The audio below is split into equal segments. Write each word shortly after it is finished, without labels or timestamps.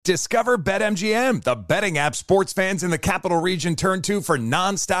Discover BetMGM, the betting app sports fans in the capital region turn to for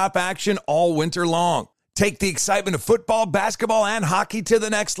nonstop action all winter long. Take the excitement of football, basketball, and hockey to the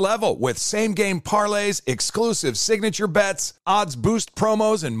next level with same-game parlays, exclusive signature bets, odds boost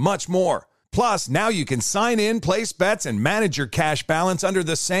promos, and much more. Plus, now you can sign in, place bets, and manage your cash balance under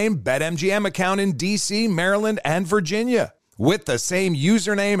the same BetMGM account in D.C., Maryland, and Virginia. With the same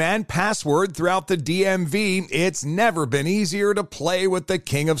username and password throughout the DMV, it's never been easier to play with the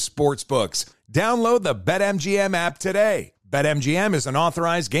king of sportsbooks. Download the BetMGM app today. BetMGM is an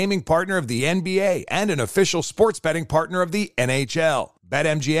authorized gaming partner of the NBA and an official sports betting partner of the NHL.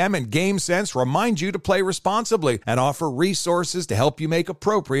 BetMGM and GameSense remind you to play responsibly and offer resources to help you make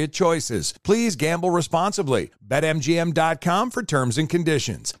appropriate choices. Please gamble responsibly. BetMGM.com for terms and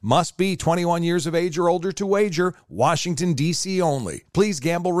conditions. Must be 21 years of age or older to wager. Washington, D.C. only. Please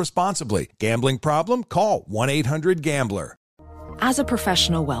gamble responsibly. Gambling problem? Call 1-800-GAMBLER. As a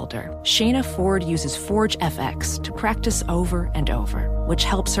professional welder, Shayna Ford uses Forge FX to practice over and over, which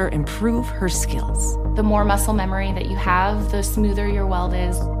helps her improve her skills. The more muscle memory that you have, the smoother your weld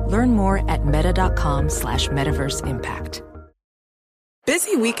is. Learn more at meta.com/metaverse impact.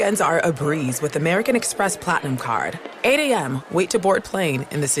 Busy weekends are a breeze with American Express Platinum Card. 8 a.m., wait to board plane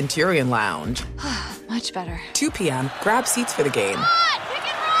in the Centurion Lounge. Much better. 2 p.m., grab seats for the game.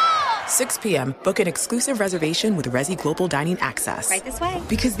 6 p.m., book an exclusive reservation with Resi Global Dining Access. Right this way.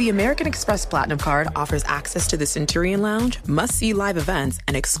 Because the American Express Platinum Card offers access to the Centurion Lounge, must-see live events,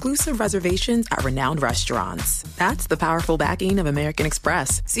 and exclusive reservations at renowned restaurants. That's the powerful backing of American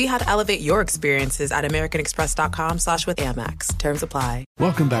Express. See how to elevate your experiences at americanexpress.com/withAmex. Terms apply.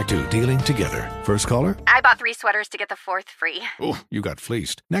 Welcome back to Dealing Together. First caller? I bought 3 sweaters to get the 4th free. Oh, you got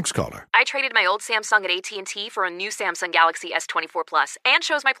fleeced. Next caller? I traded my old Samsung at AT&T for a new Samsung Galaxy S24 Plus and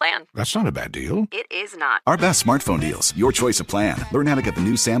chose my plan. That's not a bad deal. It is not. Our best smartphone deals. Your choice of plan. Learn how to get the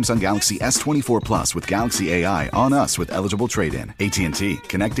new Samsung Galaxy S24 Plus with Galaxy AI on us with eligible trade-in. AT&T.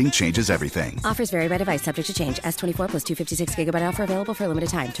 Connecting changes everything. Offers vary by device. Subject to change. S24 plus 256 gigabyte offer available for a limited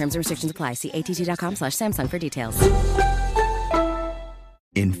time. Terms and restrictions apply. See att.com/Samsung for details.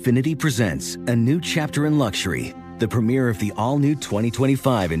 Infiniti presents a new chapter in luxury. The premiere of the all-new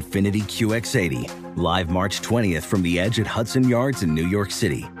 2025 Infiniti QX80. Live March 20th from the Edge at Hudson Yards in New York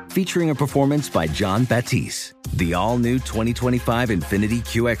City. Featuring a performance by John Batiste. The all-new 2025 Infiniti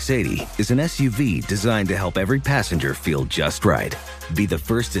QX80 is an SUV designed to help every passenger feel just right. Be the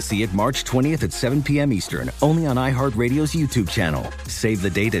first to see it March 20th at 7 p.m. Eastern, only on iHeartRadio's YouTube channel. Save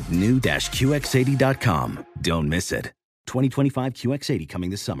the date at new-QX80.com. Don't miss it. 2025 QX80 coming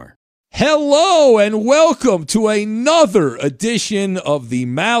this summer. Hello and welcome to another edition of the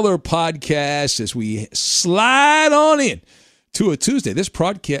Maller Podcast as we slide on in to a Tuesday. This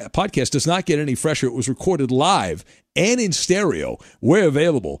podcast does not get any fresher. It was recorded live and in stereo. We're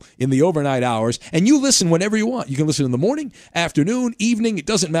available in the overnight hours, and you listen whenever you want. You can listen in the morning, afternoon, evening. It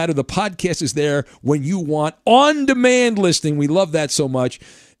doesn't matter. The podcast is there when you want. On-demand listening. We love that so much.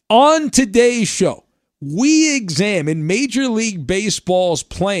 On today's show, we examine Major League Baseball's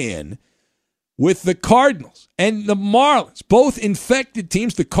plan with the Cardinals and the Marlins, both infected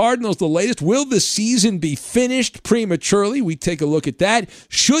teams. The Cardinals, the latest. Will the season be finished prematurely? We take a look at that.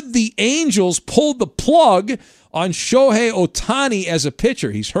 Should the Angels pull the plug on Shohei Ohtani as a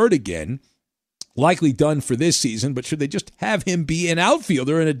pitcher? He's hurt again, likely done for this season, but should they just have him be an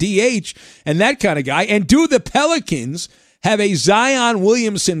outfielder and a DH and that kind of guy? And do the Pelicans have a Zion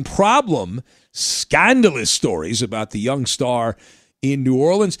Williamson problem? Scandalous stories about the young star in New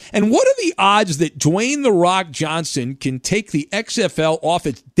Orleans. And what are the odds that Dwayne "The Rock" Johnson can take the XFL off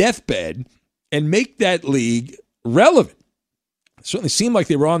its deathbed and make that league relevant? It certainly seemed like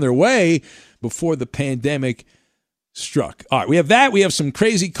they were on their way before the pandemic struck. All right, we have that. We have some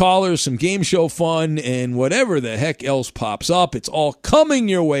crazy callers, some game show fun, and whatever the heck else pops up. It's all coming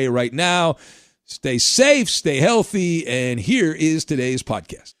your way right now. Stay safe, stay healthy, and here is today's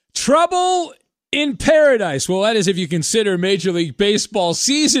podcast. Trouble in paradise. Well, that is if you consider Major League Baseball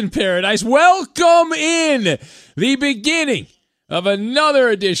season paradise. Welcome in the beginning of another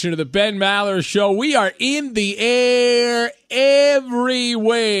edition of the Ben Maller Show. We are in the air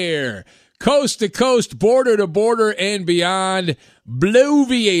everywhere, coast to coast, border to border, and beyond,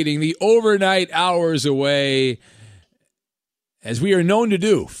 bloviating the overnight hours away, as we are known to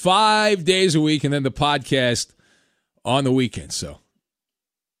do, 5 days a week, and then the podcast on the weekend. So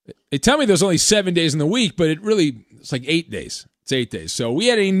they tell me there's only 7 days in the week, but it's like 8 days. It's 8 days. So we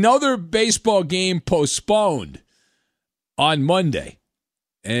had another baseball game postponed on Monday.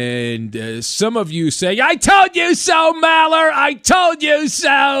 And some of you say, I told you so, Maller. I told you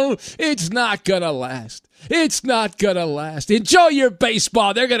so. It's not going to last. It's not going to last. Enjoy your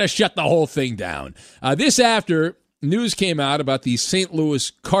baseball. They're going to shut the whole thing down. This after news came out about the St.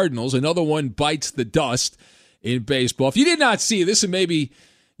 Louis Cardinals. Another one bites the dust in baseball. If you did not see this, and maybe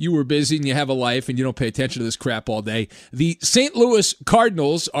you were busy and you have a life and you don't pay attention to this crap all day, the St. Louis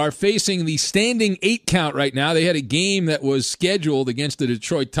Cardinals are facing the standing 8 count right now. They had a game that was scheduled against the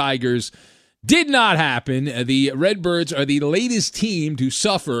Detroit Tigers. Did not happen. The Redbirds are the latest team to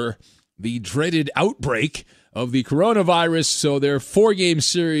suffer the dreaded outbreak of the coronavirus, so their 4-game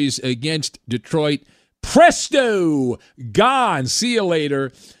series against Detroit, presto, gone. See you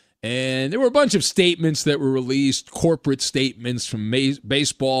later. And there were a bunch of statements that were released, corporate statements from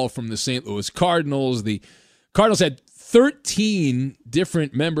baseball, from the St. Louis Cardinals. The Cardinals had 13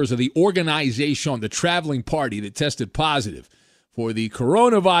 different members of the organization, the traveling party, that tested positive for the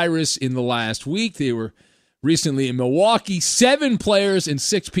coronavirus in the last week. They were recently in Milwaukee. 7 players and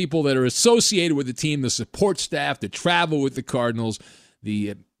 6 people that are associated with the team, the support staff that travel with the Cardinals,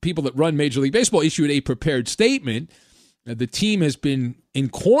 the people that run Major League Baseball, issued a prepared statement. The team has been in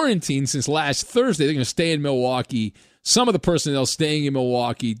quarantine since last Thursday. They're going to stay in Milwaukee. Some of the personnel staying in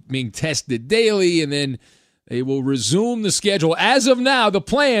Milwaukee being tested daily, and then they will resume the schedule. As of now, the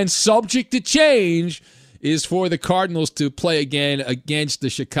plan, subject to change, is for the Cardinals to play again against the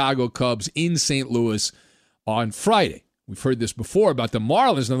Chicago Cubs in St. Louis on Friday. We've heard this before about the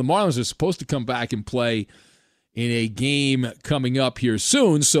Marlins. Now, the Marlins are supposed to come back and play in a game coming up here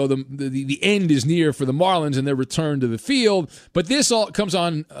soon, so the end is near for the Marlins and their return to the field. But this all comes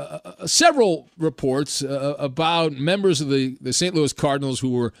on several reports about members of the St. Louis Cardinals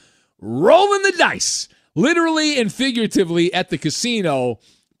who were rolling the dice, literally and figuratively, at the casino,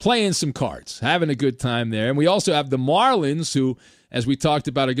 playing some cards, having a good time there. And we also have the Marlins, who, as we talked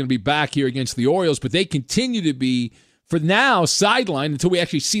about, are going to be back here against the Orioles, but they continue to be, for now, sidelined until we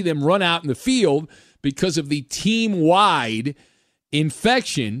actually see them run out in the field because of the team-wide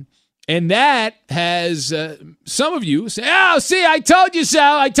infection. And that has some of you say, oh, see, I told you so,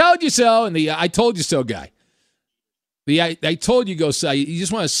 I told you so, and the I told you so guy. The I told you go so. You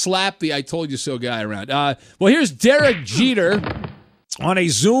just want to slap the I told you so guy around. Well, here's Derek Jeter on a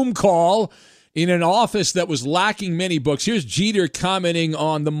Zoom call in an office that was lacking many books. Here's Jeter commenting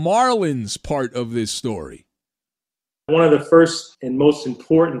on the Marlins part of this story. One of the first and most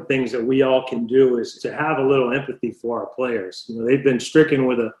important things that we all can do is to have a little empathy for our players. You know, they've been stricken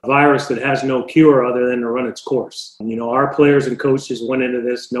with a virus that has no cure other than to run its course. And, you know, our players and coaches went into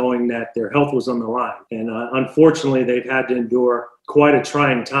this knowing that their health was on the line. And unfortunately, they've had to endure quite a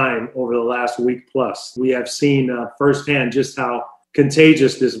trying time over the last week plus. We have seen firsthand just how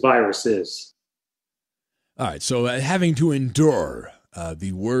contagious this virus is. All right, so having to endure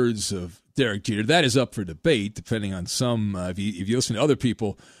the words of Derek Jeter, that is up for debate, depending on some, if you listen to other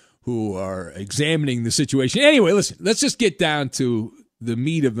people who are examining the situation. Anyway, listen, let's just get down to the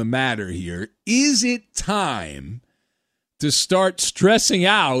meat of the matter here. Is it time to start stressing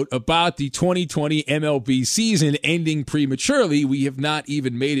out about the 2020 MLB season ending prematurely? We have not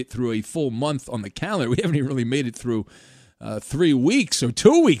even made it through a full month on the calendar. We haven't even really made it through 3 weeks, or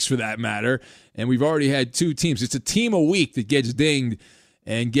 2 weeks for that matter, and we've already had 2 teams. It's a team a week that gets dinged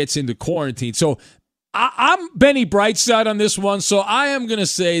and gets into quarantine. So I'm Benny Brightside on this one, so I am going to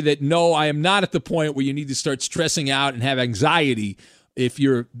say that no, I am not at the point where you need to start stressing out and have anxiety if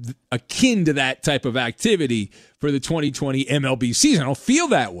you're akin to that type of activity for the 2020 MLB season. I don't feel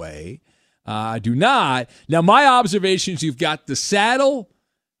that way. I do not. Now, my observations, you've got the saddle,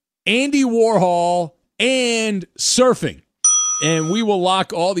 Andy Warhol, and surfing. And we will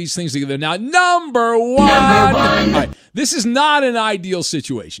lock all these things together. Now, number one. All right, this is not an ideal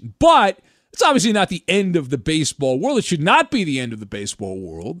situation, but it's obviously not the end of the baseball world. It should not be the end of the baseball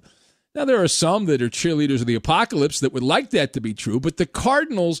world. Now, there are some that are cheerleaders of the apocalypse that would like that to be true, but the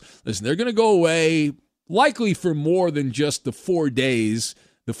Cardinals, listen, they're going to go away likely for more than just the 4 days,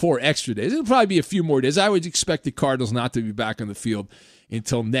 the 4 extra days. It'll probably be a few more days. I would expect the Cardinals not to be back on the field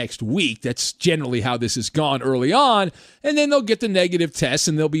until next week. That's generally how this has gone early on. And then they'll get the negative tests,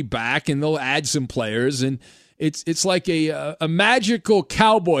 and they'll be back, and they'll add some players. And it's like a magical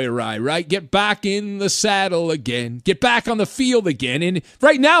cowboy ride, right? Get back in the saddle again. Get back on the field again. And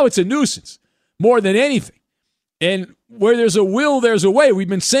right now it's a nuisance more than anything. And where there's a will, there's a way. We've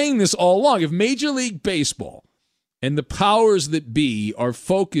been saying this all along. If Major League Baseball and the powers that be are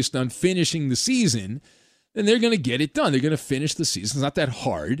focused on finishing the season, then they're going to get it done. They're going to finish the season. It's not that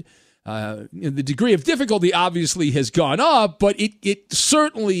hard. The degree of difficulty obviously has gone up, but it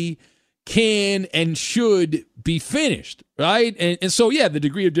certainly can and should be finished, right? And so, yeah, the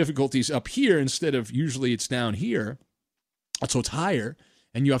degree of difficulty is up here instead of usually it's down here. So it's higher,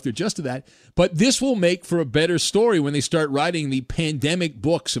 and you have to adjust to that. But this will make for a better story when they start writing the pandemic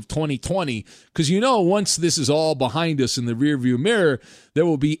books of 2020, because once this is all behind us in the rearview mirror, there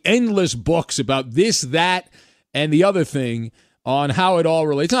will be endless books about this, that, and the other thing on how it all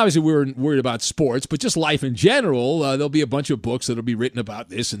relates. Obviously, we're worried about sports, but just life in general. There'll be a bunch of books that'll be written about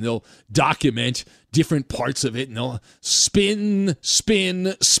this, and they'll document different parts of it, and they'll spin,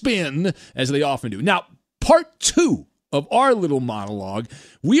 as they often do. Now, part 2 of our little monologue,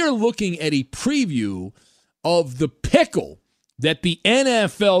 we are looking at a preview of the pickle that the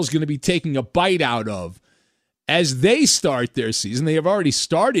NFL is going to be taking a bite out of as they start their season. They have already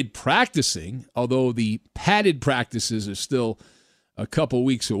started practicing, although the padded practices are still a couple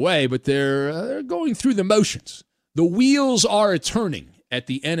weeks away, but they're going through the motions. The wheels are turning at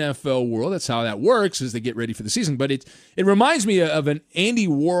the NFL world. That's how that works as they get ready for the season. But it reminds me of an Andy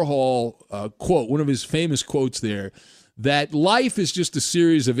Warhol quote, one of his famous quotes there, that life is just a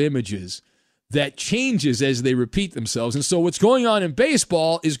series of images that changes as they repeat themselves. And so what's going on in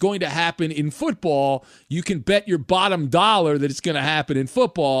baseball is going to happen in football. You can bet your bottom dollar that it's going to happen in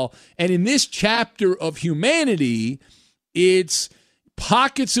football. And in this chapter of humanity, it's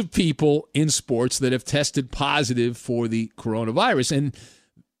pockets of people in sports that have tested positive for the coronavirus. And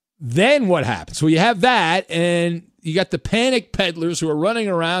then what happens? Well, you have that, and you got the panic peddlers who are running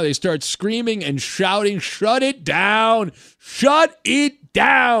around. They start screaming and shouting, "Shut it down! Shut it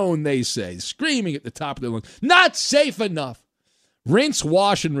down!" they say, screaming at the top of their lungs. Not safe enough. Rinse,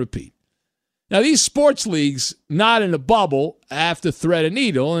 wash, and repeat. Now, these sports leagues, not in a bubble, have to thread a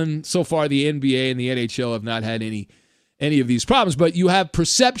needle, and so far the NBA and the NHL have not had any of these problems. But you have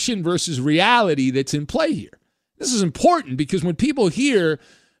perception versus reality that's in play here. This is important because when people hear,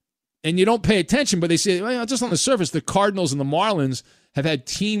 and you don't pay attention, but they say, well, just on the surface, the Cardinals and the Marlins have had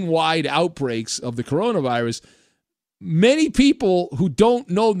team-wide outbreaks of the coronavirus. Many people who don't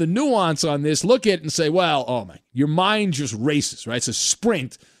know the nuance on this look at it and say, well, oh my, your mind just races, right? It's a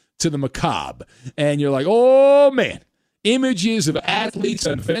sprint to the macabre. And you're like, oh man, images of athletes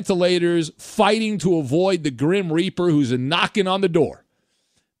on ventilators fighting to avoid the Grim Reaper who's knocking on the door.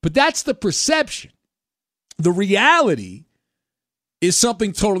 But that's the perception. The reality is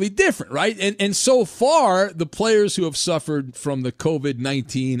something totally different, right? And so far, the players who have suffered from the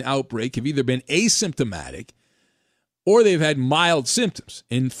COVID-19 outbreak have either been asymptomatic or they've had mild symptoms.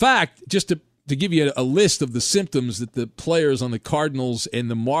 In fact, just to give you a list of the symptoms that the players on the Cardinals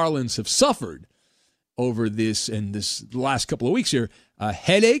and the Marlins have suffered over this last couple of weeks here,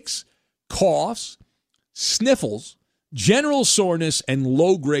 headaches, coughs, sniffles, general soreness, and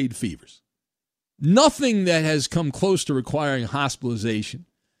low-grade fevers. Nothing that has come close to requiring hospitalization,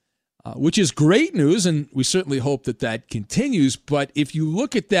 which is great news, and we certainly hope that continues. But if you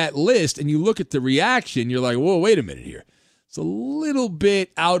look at that list and you look at the reaction, you're like, whoa, wait a minute here. It's a little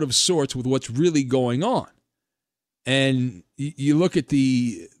bit out of sorts with what's really going on. And you look at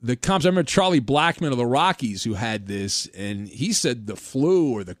the comps. I remember Charlie Blackmon of the Rockies who had this, and he said the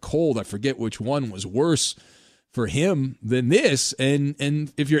flu or the cold, I forget which one, was worse for him than this. And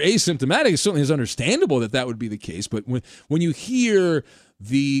if you're asymptomatic, it certainly is understandable that would be the case. But when you hear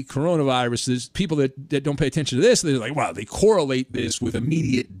the coronavirus, there's people that don't pay attention to this, they're like, wow, they correlate this with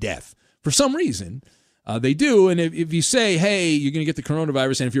immediate death. For some reason, they do. And if you say, hey, you're going to get the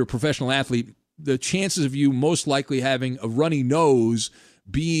coronavirus, and if you're a professional athlete, the chances of you most likely having a runny nose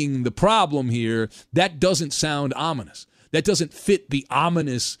being the problem here, that doesn't sound ominous. That doesn't fit the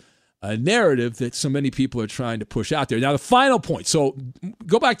ominous narrative that so many people are trying to push out there. Now, the final point. So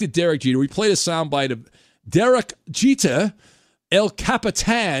go back to Derek Jeter. We played a soundbite of Derek Jeter, El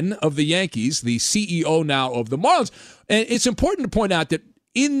Capitan of the Yankees, the CEO now of the Marlins. And it's important to point out that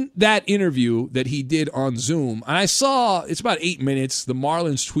in that interview that he did on Zoom, and I saw, it's about 8 minutes, the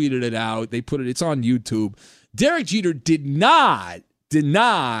Marlins tweeted it out, they put it, it's on YouTube. Derek Jeter did not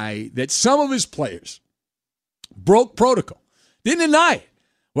deny that some of his players broke protocol. Didn't deny it.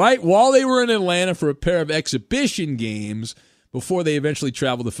 Right? While they were in Atlanta for a pair of exhibition games before they eventually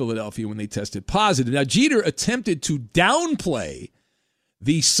traveled to Philadelphia when they tested positive. Now, Jeter attempted to downplay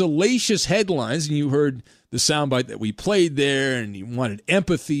the salacious headlines, and you heard the soundbite that we played there, and he wanted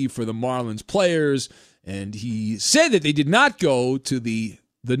empathy for the Marlins players, and he said that they did not go to the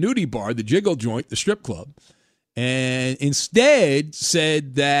nudie bar, the jiggle joint, the strip club, and instead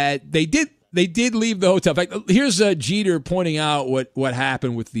said that they did leave the hotel. In fact, here's Jeter pointing out what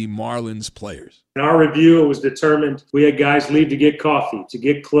happened with the Marlins players. In our review, it was determined we had guys leave to get coffee, to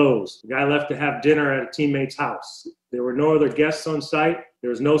get clothes. The guy left to have dinner at a teammate's house. There were no other guests on site. There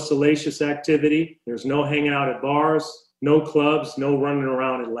was no salacious activity. There's no hanging out at bars, no clubs, no running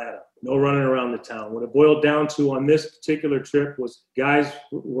around Atlanta. No running around the town. What it boiled down to on this particular trip was guys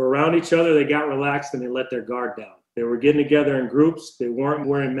were around each other, they got relaxed, and they let their guard down. They were getting together in groups. They weren't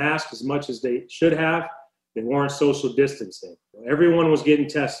wearing masks as much as they should have. They weren't social distancing. Everyone was getting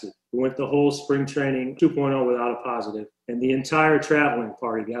tested. We went the whole spring training 2.0 without a positive, and the entire traveling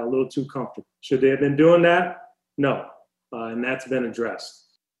party got a little too comfortable. Should they have been doing that? No, and that's been addressed.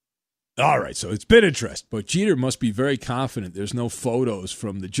 All right, so it's been addressed, but Jeter must be very confident there's no photos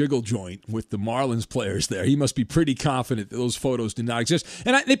from the Jiggle Joint with the Marlins players there. He must be pretty confident that those photos do not exist.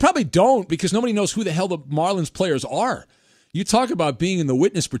 And they probably don't, because nobody knows who the hell the Marlins players are. You talk about being in the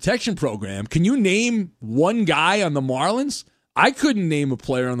witness protection program. Can you name one guy on the Marlins? I couldn't name a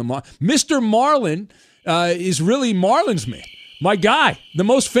player on the Marlins. Mr. Marlin is really Marlins man. My guy, the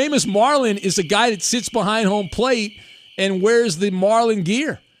most famous Marlin is the guy that sits behind home plate and wears the Marlin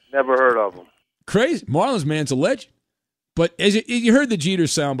gear. Never heard of him. Crazy. Marlins man's a legend. But as you heard the Jeter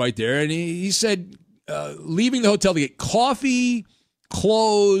soundbite there, and he said leaving the hotel to get coffee,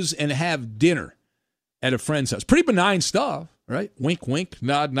 clothes, and have dinner at a friend's house. Pretty benign stuff, right? Wink, wink,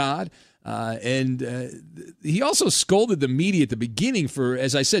 nod, nod. And he also scolded the media at the beginning for,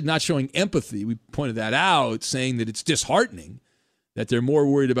 as I said, not showing empathy. We pointed that out, saying that it's disheartening that they're more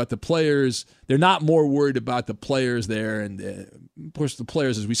worried about the players. They're not more worried about the players there. And, of course, the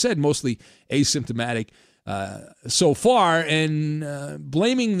players, as we said, mostly asymptomatic so far, and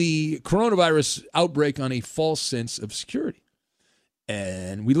blaming the coronavirus outbreak on a false sense of security.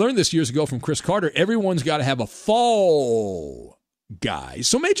 And we learned this years ago from Chris Carter. Everyone's got to have a fall guy.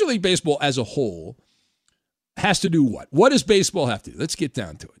 So Major League Baseball as a whole has to do what? What does baseball have to do? Let's get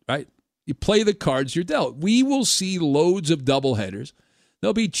down to it, right? You play the cards you're dealt. We will see loads of doubleheaders.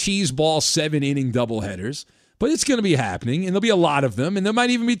 There'll be cheese ball 7-inning doubleheaders, but it's going to be happening, and there'll be a lot of them, and there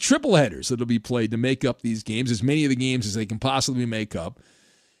might even be triple headers that'll be played to make up these games, as many of the games as they can possibly make up.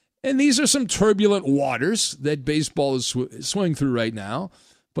 And these are some turbulent waters that baseball is swinging through right now.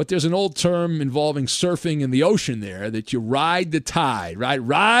 But there's an old term involving surfing in the ocean there, that you ride the tide, right?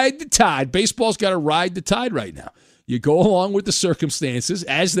 Ride the tide. Baseball's got to ride the tide right now. You go along with the circumstances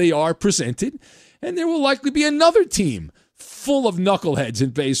as they are presented, and there will likely be another team full of knuckleheads in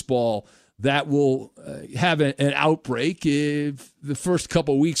baseball that will have an outbreak if the first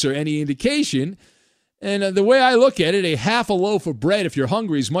couple of weeks are any indication. And the way I look at it, a half a loaf of bread, if you're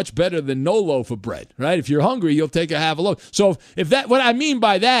hungry, is much better than no loaf of bread, right? If you're hungry, you'll take a half a loaf. So if that, what I mean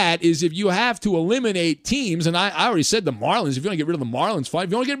by that is if you have to eliminate teams, and I already said the Marlins, if you want to get rid of the Marlins, fine. If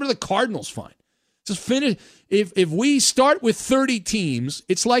you want to get rid of the Cardinals, fine. Just finish. If we start with 30 teams,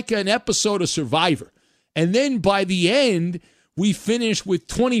 it's like an episode of Survivor. And then by the end, we finish with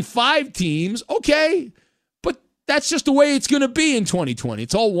 25 teams. Okay, but that's just the way it's going to be in 2020.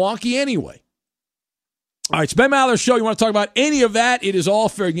 It's all wonky anyway. All right, it's Ben Maller's show. You want to talk about any of that, it is all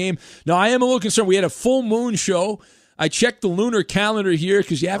fair game. Now, I am a little concerned. We had a full moon show. I checked the lunar calendar here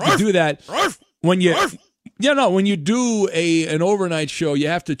because you have to do that when you when you do an overnight show, you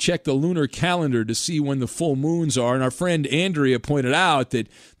have to check the lunar calendar to see when the full moons are. And our friend Andrea pointed out that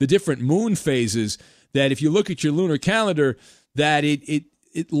the different moon phases, that if you look at your lunar calendar, that it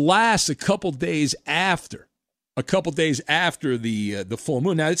lasts a couple days after the full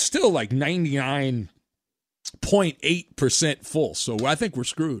moon. Now, it's still like 99.8% full. So I think we're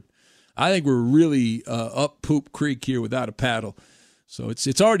screwed. I think we're really up poop creek here without a paddle. So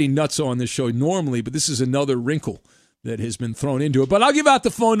it's already nuts on this show normally, but this is another wrinkle that has been thrown into it. But I'll give out the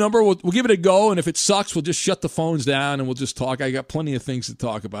phone number. We'll give it a go, and if it sucks, we'll just shut the phones down and we'll just talk. I got plenty of things to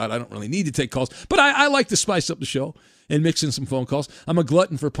talk about. I don't really need to take calls, but I like to spice up the show and mix in some phone calls. I'm a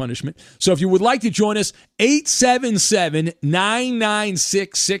glutton for punishment. So if you would like to join us,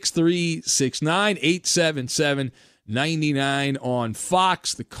 877-996-6369, 877-99 on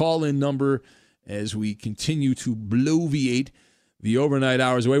Fox, the call-in number as we continue to bloviate the overnight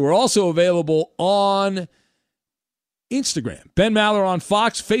hours away. We're also available on Instagram. Ben Maller on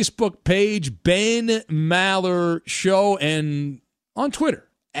Fox, Facebook page, Ben Maller Show, and on Twitter,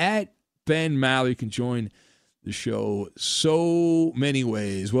 at Ben Maller. You can join the show so many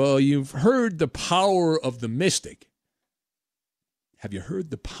ways. Well, you've heard the power of the mystic. Have you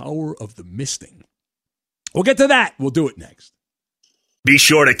heard the power of the misting? We'll get to that. We'll do it next. Be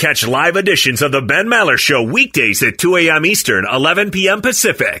sure to catch live editions of the Ben Maller Show weekdays at 2 a.m. Eastern, 11 p.m.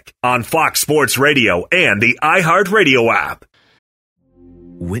 Pacific on Fox Sports Radio and the iHeartRadio app.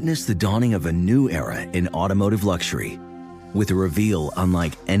 Witness the dawning of a new era in automotive luxury with a reveal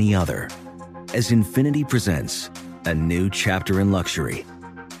unlike any other as Infiniti presents a new chapter in luxury,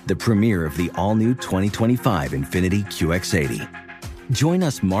 the premiere of the all-new 2025 Infiniti QX80. Join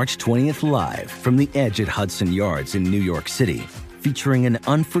us March 20th live from the Edge at Hudson Yards in New York City featuring an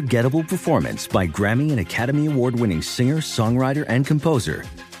unforgettable performance by Grammy and Academy Award-winning singer, songwriter, and composer,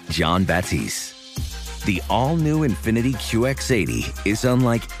 Jon Batiste. The all-new Infiniti QX80 is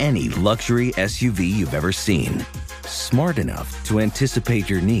unlike any luxury SUV you've ever seen. Smart enough to anticipate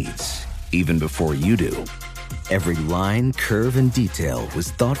your needs, even before you do. Every line, curve, and detail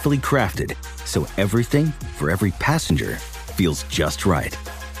was thoughtfully crafted, so everything for every passenger feels just right.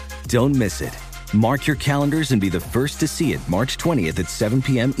 Don't miss it. Mark your calendars and be the first to see it March 20th at 7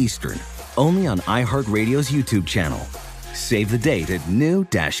 p.m. Eastern, only on iHeartRadio's YouTube channel. Save the date at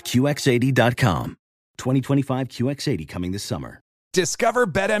new-QX80.com. 2025 QX80 coming this summer. Discover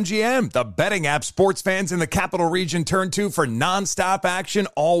BetMGM, the betting app sports fans in the capital region turn to for nonstop action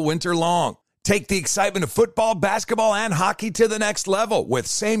all winter long. Take the excitement of football, basketball, and hockey to the next level with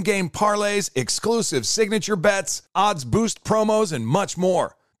same-game parlays, exclusive signature bets, odds boost promos, and much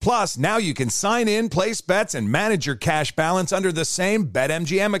more. Plus, now you can sign in, place bets, and manage your cash balance under the same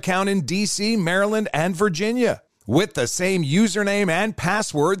BetMGM account in D.C., Maryland, and Virginia. With the same username and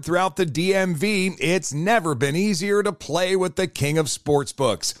password throughout the DMV, it's never been easier to play with the king of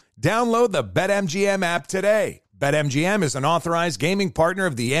sportsbooks. Download the BetMGM app today. BetMGM is an authorized gaming partner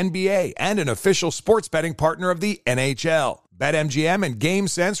of the NBA and an official sports betting partner of the NHL. BetMGM and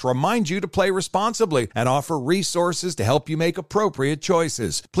GameSense remind you to play responsibly and offer resources to help you make appropriate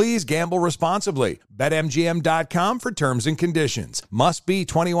choices. Please gamble responsibly. BetMGM.com for terms and conditions. Must be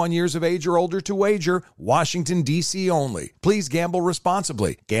 21 years of age or older to wager. Washington, D.C. only. Please gamble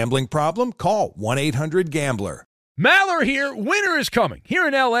responsibly. Gambling problem? Call 1-800-GAMBLER. Maller here. Winter is coming. Here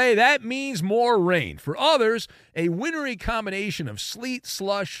in L.A., that means more rain. For others, a wintry combination of sleet,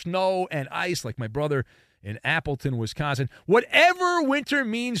 slush, snow, and ice, like my brother in Appleton, Wisconsin. Whatever winter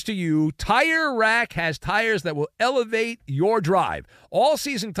means to you, Tire Rack has tires that will elevate your drive.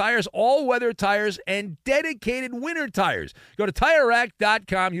 All-season tires, all-weather tires, and dedicated winter tires. Go to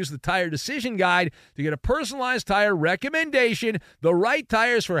TireRack.com, use the Tire Decision Guide to get a personalized tire recommendation, the right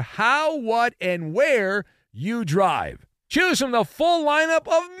tires for how, what, and where you drive. Choose from the full lineup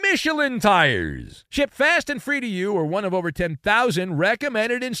of Michelin tires. Ship fast and free to you or one of over 10,000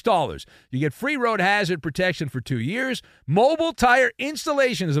 recommended installers. You get free road hazard protection for 2 years. Mobile tire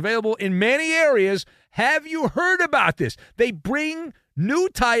installation is available in many areas. Have you heard about this? They bring new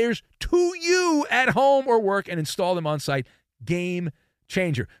tires to you at home or work and install them on site. Game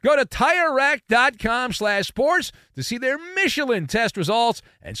changer. Go to TireRack.com/sports to see their Michelin test results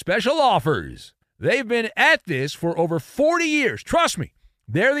and special offers. They've been at this for over 40 years. Trust me,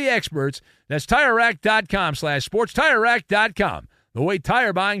 they're the experts. That's TireRack.com/sports. TireRack.com, the way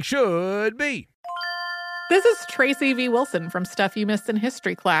tire buying should be. This is Tracy V. Wilson from Stuff You Missed in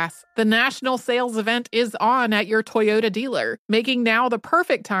History class. The national sales event is on at your Toyota dealer, making now the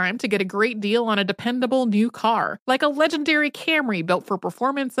perfect time to get a great deal on a dependable new car. Like a legendary Camry built for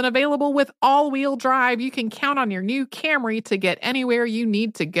performance and available with all-wheel drive, you can count on your new Camry to get anywhere you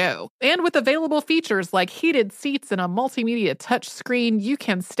need to go. And with available features like heated seats and a multimedia touchscreen, you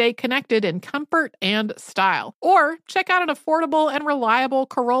can stay connected in comfort and style. Or check out an affordable and reliable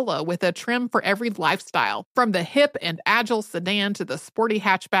Corolla with a trim for every lifestyle. From the hip and agile sedan to the sporty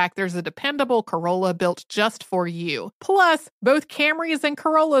hatchback, there's a dependable Corolla built just for you. Plus, both Camrys and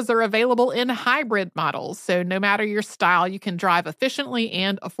Corollas are available in hybrid models, so no matter your style, you can drive efficiently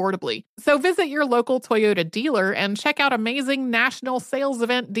and affordably. So visit your local Toyota dealer and check out amazing national sales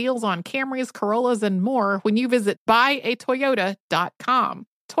event deals on Camrys, Corollas, and more when you visit buyatoyota.com.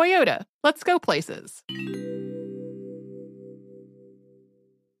 Toyota, let's go places.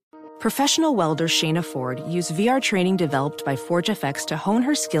 Professional welder Shayna Ford used VR training developed by ForgeFX to hone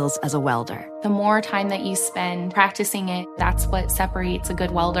her skills as a welder. The more time that you spend practicing it, that's what separates a good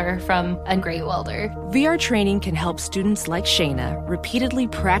welder from a great welder. VR training can help students like Shayna repeatedly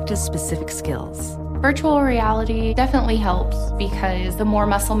practice specific skills. Virtual reality definitely helps because the more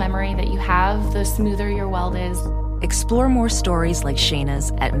muscle memory that you have, the smoother your weld is. Explore more stories like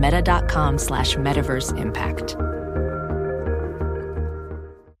Shayna's at meta.com/metaverseimpact.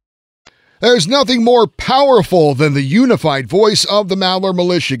 There's nothing more powerful than the unified voice of the Maller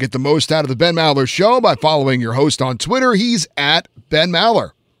Militia. Get the most out of the Ben Maller Show by following your host on Twitter. He's at Ben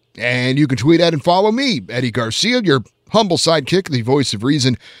Maller. And you can tweet at and follow me, Eddie Garcia, your humble sidekick, the voice of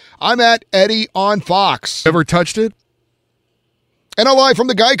reason. I'm at Eddie on Fox. Ever touched it? And I'm live from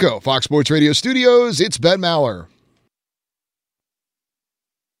the Geico Fox Sports Radio studios. It's Ben Maller.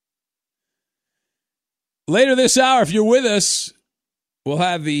 Later this hour, if you're with us, we'll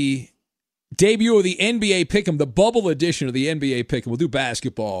have the debut of the NBA Pick'em, the bubble edition of the NBA Pick'em. We'll do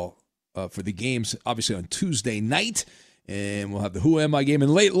basketball for the games, obviously, on Tuesday night. And we'll have the Who Am I game.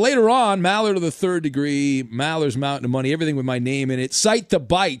 And later on, Maller to the Third Degree, Maller's Mountain of Money, everything with my name in it. Sight to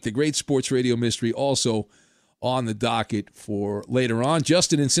Bite, the great sports radio mystery, also on the docket for later on.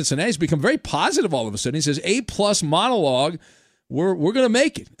 Justin in Cincinnati has become very positive all of a sudden. He says, A+ monologue. We're going to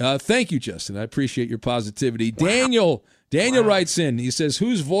make it. Thank you, Justin. I appreciate your positivity. Wow. Daniel writes in. He says,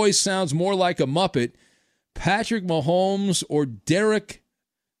 whose voice sounds more like a Muppet, Patrick Mahomes or Derek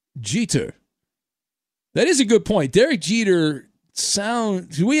Jeter? That is a good point. Derek Jeter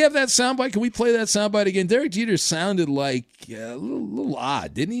do we have that soundbite? Can we play that soundbite again? Derek Jeter sounded like a little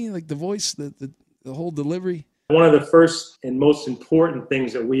odd, didn't he? Like the voice, the whole delivery. One of the first and most important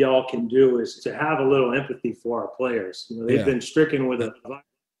things that we all can do is to have a little empathy for our players. They've been stricken with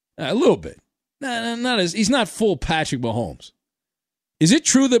a little bit. He's not full Patrick Mahomes. Is it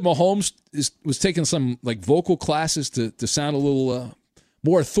true that Mahomes was taking some like vocal classes to sound a little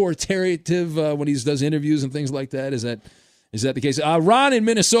more authoritative when he does interviews and things like that? Is that the case? Ron in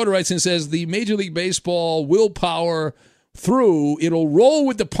Minnesota writes and says the Major League Baseball willpower through. It'll roll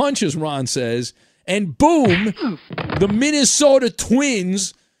with the punches, Ron says. And boom, the Minnesota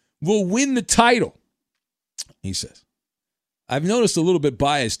Twins will win the title, he says. I've noticed a little bit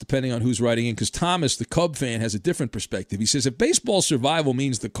biased depending on who's writing in because Thomas, the Cub fan, has a different perspective. He says if baseball survival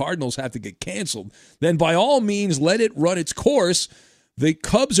means the Cardinals have to get canceled, then by all means let it run its course. The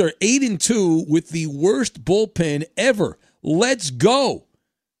Cubs are 8-2 with the worst bullpen ever. Let's go,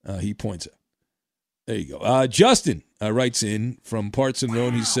 he points out. There you go. Justin writes in from parts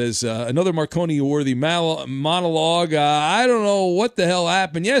unknown. He says, another Marconi-worthy monologue. I don't know what the hell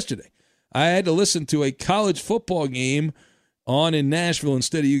happened yesterday. I had to listen to a college football game on in Nashville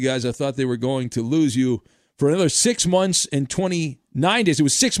instead of you guys. I thought they were going to lose you for another 6 months and 29 days. It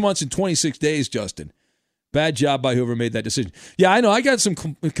was 6 months and 26 days, Justin. Bad job by whoever made that decision. Yeah, I know. I got some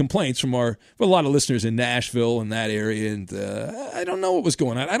complaints from a lot of listeners in Nashville and that area, and I don't know what was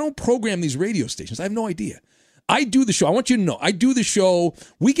going on. I don't program these radio stations. I have no idea. I do the show. I want you to know. I do the show.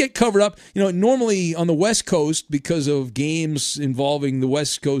 We get covered up. Normally on the West Coast because of games involving the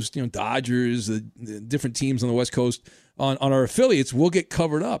West Coast, Dodgers, the different teams on the West Coast, on our affiliates, we'll get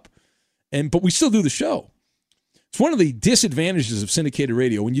covered up. But we still do the show. It's one of the disadvantages of syndicated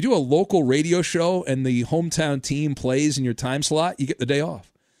radio. When you do a local radio show and the hometown team plays in your time slot, you get the day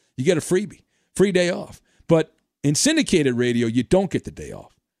off. You get a freebie, free day off. But in syndicated radio, you don't get the day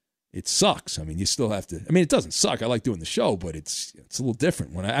off. It sucks. I mean, you still have to. I mean, it doesn't suck. I like doing the show, but it's a little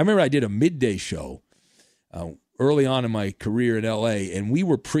different. I remember I did a midday show early on in my career in L.A., and we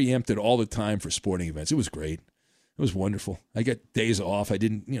were preempted all the time for sporting events. It was great. It was wonderful. I got days off. I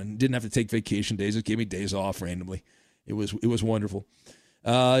didn't have to take vacation days. It gave me days off randomly. It was wonderful.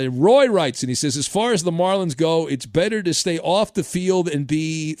 Roy writes, and he says, as far as the Marlins go, it's better to stay off the field and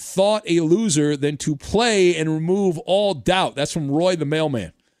be thought a loser than to play and remove all doubt. That's from Roy the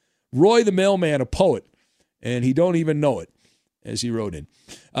Mailman. Roy the Mailman, a poet, and he don't even know it, as he wrote in.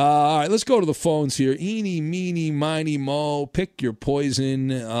 All right, let's go to the phones here. Eeny, meeny, miny, mo, pick your poison.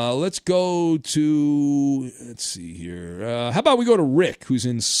 Let's go to, let's see here. How about we go to Rick, who's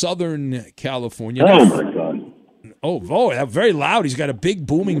in Southern California. Oh, my God. Oh, very loud. He's got a big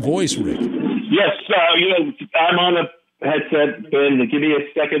booming voice, Rick. Yes, I'm on a headset, Ben. Give me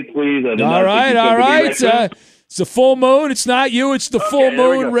a second, please. All right. It's the full moon. It's not you. It's the full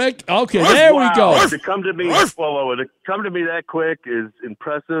moon, Rick. Okay, there we go. To come to me that quick is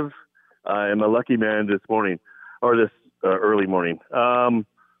impressive. I am a lucky man this morning, or this early morning. The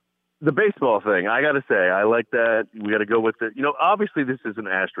baseball thing, I got to say, I like that. We got to go with it. Obviously this is an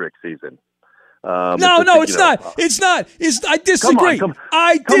asterisk season. It's not. It's not. I disagree.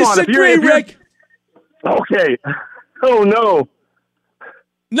 I disagree, Rick. Okay. Oh, no.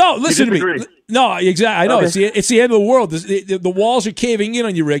 No, listen to me. No, exactly. I know. Okay. It's the end of the world. The walls are caving in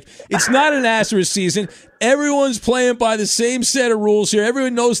on you, Rick. It's not an asterisk season. Everyone's playing by the same set of rules here.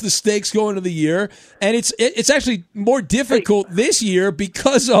 Everyone knows the stakes going into the year, and it's actually more difficult this year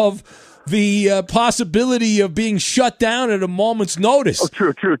because of the possibility of being shut down at a moment's notice. Oh,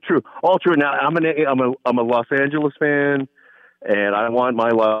 true. All true. Now, I'm a Los Angeles fan, and I want my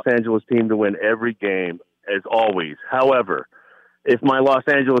Los Angeles team to win every game, as always. However, if my Los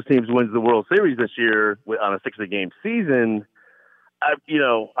Angeles team wins the World Series this year on a 60-game season, if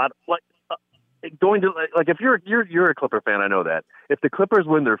you're a Clipper fan, I know that. If the Clippers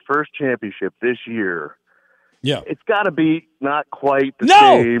win their first championship this year, yeah, it's got to be not quite the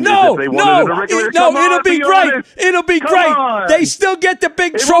same as if they won it in a regular. It'll be great. It'll be great. They still get the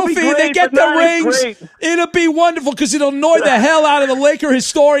big trophy. Great, they get the rings. It'll be wonderful because it'll annoy the hell out of the Laker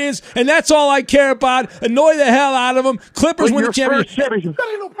historians, and that's all I care about. Annoy the hell out of them. Clippers win the championship. That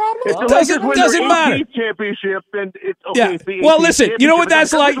ain't no problem. Doesn't matter. Championship, and it's okay. Yeah. Well, listen. You know what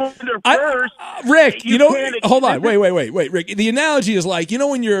that's like, Rick. Hold on. Wait, Rick. The analogy is like,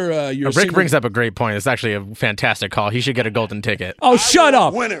 when you're Rick brings up a great point. It's actually a fantastic call. He should get a golden ticket. Oh, shut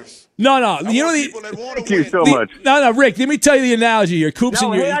up. Winners. No. Thank you so much. No, Rick. Let me tell you the analogy here. Coops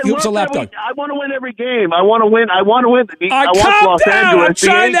and a lapdog. I want to win every game. I want to win. I want calm Los down. Angeles, I'm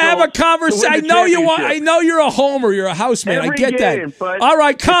trying to have a conversation. I know you want. I know you're a homer. You're a houseman. I get that. All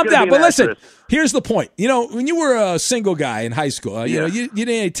right, calm down. But listen. Here's the point. When you were a single guy in high school, you didn't get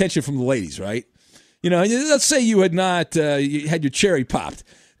any attention from the ladies, right? Let's say you had not you had your cherry popped.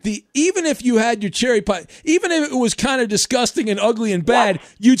 Even if you had your cherry pie, even if it was kind of disgusting and ugly and bad,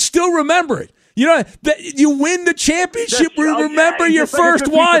 you'd still remember it. You win the championship. Remember your first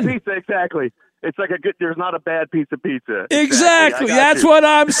one. Pizza, exactly. It's like there's not a bad piece of pizza. Exactly. That's what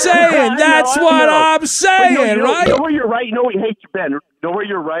I'm saying. That's what I'm saying, right? You know where you're right. Hey, Ben, know where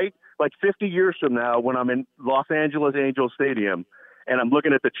you're right? Like 50 years from now, when I'm in Los Angeles Angels Stadium, and I'm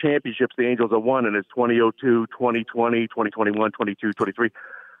looking at the championships the Angels have won, and it's 2002, 2020, 2021, 22, 23.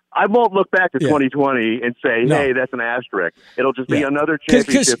 I won't look back to 2020 and say, hey, that's an asterisk. It'll just be another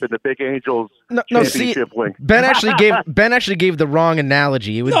championship in the big Angels championship wing. Ben actually gave the wrong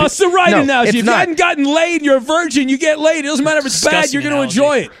analogy. It's the right analogy. If you hadn't gotten laid, you're a virgin, you get laid. It doesn't matter if it's bad, you're going to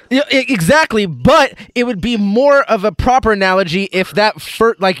enjoy it. Exactly, but it would be more of a proper analogy if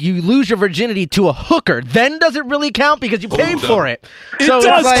you lose your virginity to a hooker. Then does it really count because you paid for it? It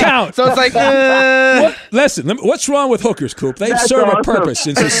does count. So it's like, listen, what's wrong with hookers, Coop? They serve a purpose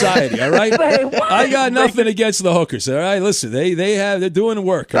in society, all right? I got nothing against the hookers, all right? Listen, they're doing the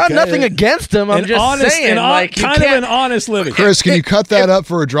work. Okay? Nothing against them. I'm just saying, kind of an honest living. Chris, can you cut that up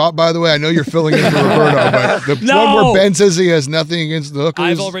for a drop? By the way, I know you're filling in for Roberto, but the one where Ben says he has nothing against the hookers.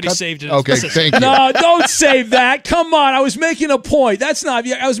 I've already saved it. Okay, thank you. No, don't save that. Come on, I was making a point. That's not.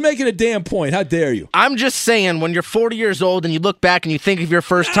 I was making a damn point. How dare you? I'm just saying, when you're 40 years old and you look back and you think of your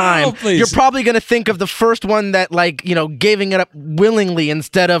first time, you're probably going to think of the first one that, giving it up willingly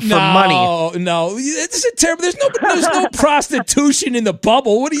instead of for money. No, this is terrible. There's no prostitution in the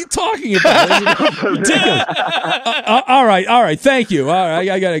bubble. What are you talking about? All right. Thank you. All right,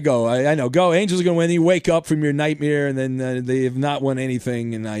 I gotta go. I know. Go. Angels are gonna win. You wake up from your nightmare, and then they have not won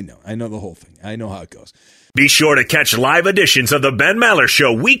anything. And I know the whole thing. I know how it goes. Be sure to catch live editions of the Ben Maller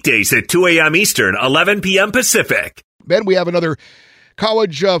Show weekdays at 2 a.m. Eastern, 11 p.m. Pacific. Ben, we have another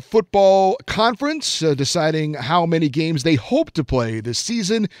college football conference deciding how many games they hope to play this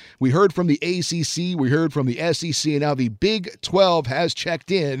season. We heard from the ACC, we heard from the SEC, and now the Big 12 has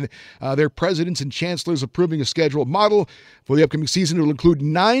checked in. Their presidents and chancellors approving a schedule model for the upcoming season. It will include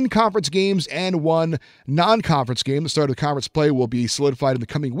 9 conference games and 1 non-conference game. The start of the conference play will be solidified in the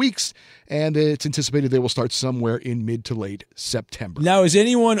coming weeks, and it's anticipated they will start somewhere in mid to late September. Now, is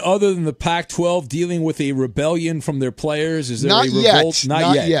anyone other than the Pac-12 dealing with a rebellion from their players? Is there Not a yet. revolt?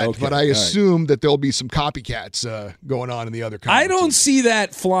 Not yet, okay. but I assume that there'll be some copycats going on in the other conferences. I don't see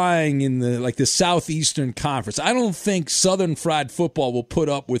that flying in the Southeastern Conference. I don't think Southern Fried Football will put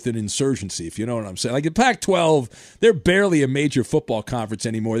up with an insurgency, if you know what I'm saying. Like the Pac-12, they're barely a major football conference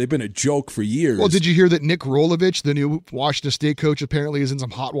anymore. They've been a joke for years. Well, did you hear that Nick Rolovich, the new Washington State coach, apparently is in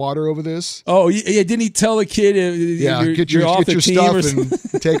some hot water over this? Oh, yeah, didn't he tell the kid, get your stuff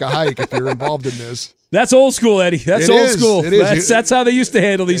and take a hike if you're involved in this? That's old school, Eddie. That's old school. It is. That's how they used to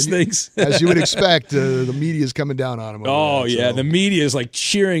handle these things. As you would expect, the media is coming down on him. The media is like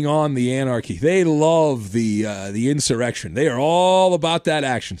cheering on the anarchy. They love the insurrection. They are all about that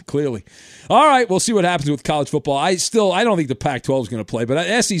action, clearly. All right, we'll see what happens with college football. I don't think the Pac-12 is going to play,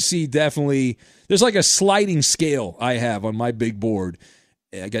 but SEC definitely. There's like a sliding scale I have on my big board.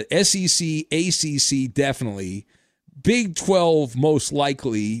 I got SEC, ACC definitely, Big 12 most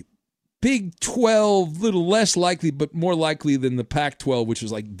likely. Big 12, little less likely, but more likely than the Pac-12, which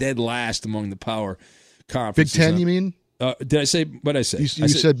is like dead last among the power conferences. Big 10, you mean? Did I say what I said? You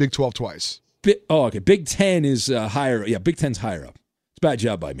said Big 12 twice. Okay. Big 10 is higher. Yeah, Big 10's higher up. It's a bad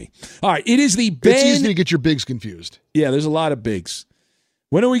job by me. All right, it is the Ben. It's easy to get your bigs confused. Yeah, there's a lot of bigs.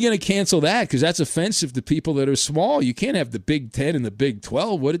 When are we going to cancel that? Because that's offensive to people that are small. You can't have the Big 10 and the Big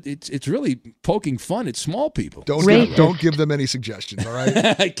 12. It's really poking fun at small people. Don't give them any suggestions, all right?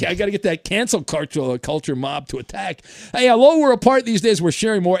 I got to get that cancel culture mob to attack. Hey, although we're apart these days, we're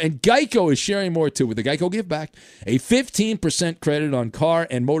sharing more, and Geico is sharing more too with the Geico Give Back. A 15% credit on car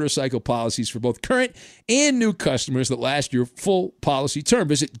and motorcycle policies for both current and new customers that last your full policy term.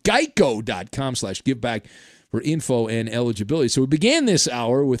 Visit geico.com/giveback for info and eligibility. So we began this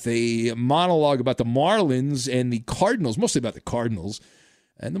hour with a monologue about the Marlins and the Cardinals, mostly about the Cardinals,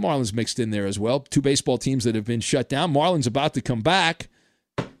 and the Marlins mixed in there as well. Two baseball teams that have been shut down. Marlins about to come back,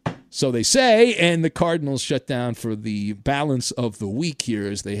 so they say, and the Cardinals shut down for the balance of the week here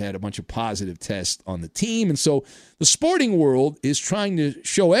as they had a bunch of positive tests on the team. And so the sporting world is trying to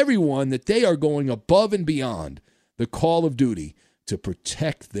show everyone that they are going above and beyond the call of duty to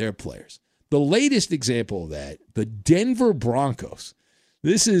protect their players. The latest example of that, the Denver Broncos.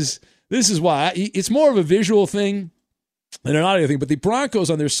 This is why it's more of a visual thing than an audio thing. But the Broncos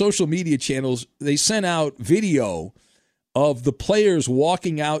on their social media channels, they sent out video of the players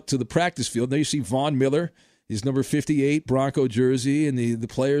walking out to the practice field. There you see Von Miller, his number 58 Bronco jersey, and the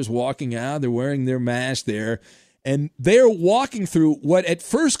players walking out. They're wearing their mask there, and they're walking through what at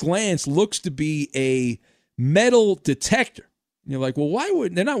first glance looks to be a metal detector. You're like, well, why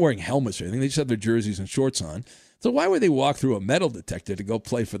would they're not wearing helmets or anything? They just have their jerseys and shorts on. So why would they walk through a metal detector to go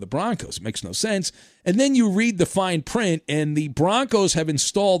play for the Broncos? It makes no sense. And then you read the fine print, and the Broncos have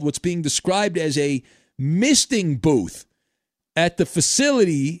installed what's being described as a misting booth at the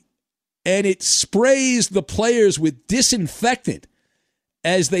facility, and it sprays the players with disinfectant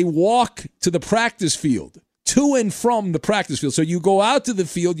as they walk to the practice field, to and from the practice field. So you go out to the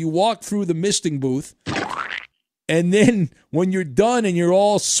field, you walk through the misting booth, and then when you're done and you're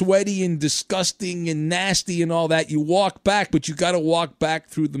all sweaty and disgusting and nasty and all that, you walk back, but you got to walk back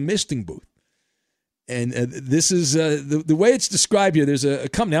through the misting booth. And this is the way it's described here. There's a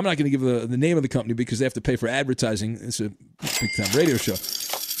company. I'm not going to give the name of the company because they have to pay for advertising. It's a big-time radio show.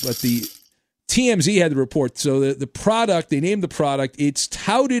 But the TMZ had the report. So the product, they named the product. It's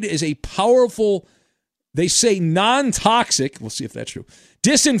touted as a powerful, they say non-toxic, we'll see if that's true,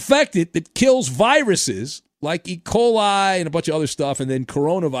 disinfectant that kills viruses like E. coli and a bunch of other stuff, and then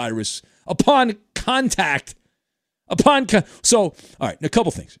coronavirus upon contact. So, all right, a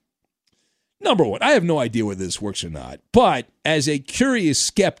couple things. Number one, I have no idea whether this works or not, but as a curious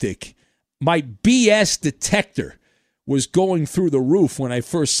skeptic, my BS detector was going through the roof when I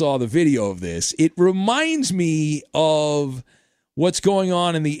first saw the video of this. It reminds me of what's going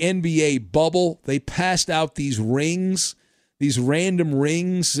on in the NBA bubble. They passed out these rings, these random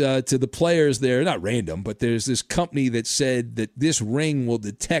rings to the players there. Not random, but there's this company that said that this ring will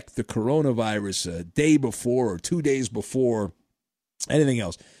detect the coronavirus a day before or 2 days before anything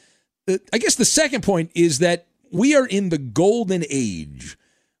else. I guess the second point is that we are in the golden age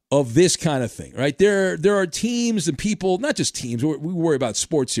of this kind of thing, right? There are teams and people, not just teams. We worry about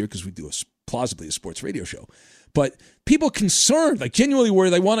sports here because we do plausibly a sports radio show. But people concerned, like genuinely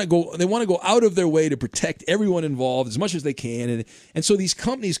worried, they want to go out of their way to protect everyone involved as much as they can. And so these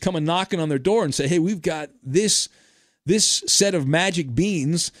companies come and knocking on their door and say, hey, we've got this set of magic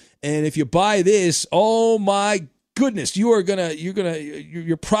beans, and if you buy this, oh my goodness, your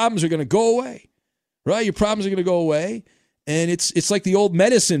problems are gonna go away. Right? Your problems are gonna go away. And it's like the old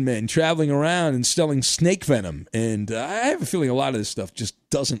medicine men traveling around and selling snake venom. And I have a feeling a lot of this stuff just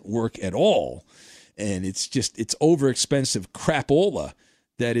doesn't work at all. And it's over-expensive crapola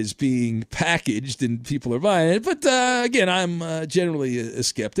that is being packaged and people are buying it. But again, I'm generally a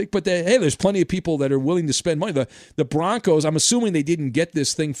skeptic. But hey, there's plenty of people that are willing to spend money. The Broncos, I'm assuming they didn't get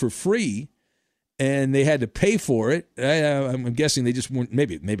this thing for free and they had to pay for it. I'm guessing they just weren't,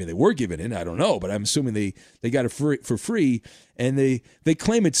 maybe they were given it, I don't know. But I'm assuming they got it for free. And they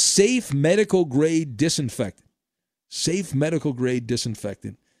claim it's safe medical-grade disinfectant. Safe medical-grade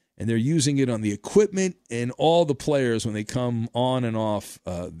disinfectant. And they're using it on the equipment and all the players when they come on and off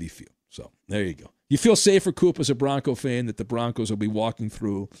the field. So there you go. You feel safer, Coop, as a Bronco fan, that the Broncos will be walking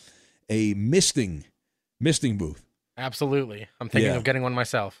through a misting booth? Absolutely. I'm thinking of getting one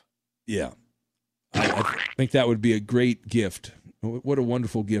myself. Yeah. I think that would be a great gift. What a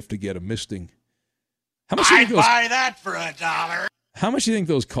wonderful gift to get, a misting. How much I'd buy that for $1. How much do you think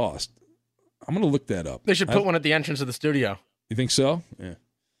those cost? I'm going to look that up. They should put one at the entrance of the studio. You think so? Yeah.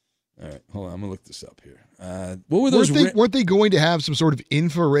 All right, hold on. I'm going to look this up here. What were those? Weren't they going to have some sort of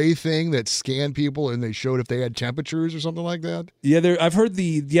infrared thing that scanned people and they showed if they had temperatures or something like that? Yeah, I've heard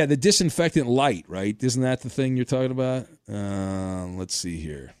the disinfectant light, right? Isn't that the thing you're talking about? Let's see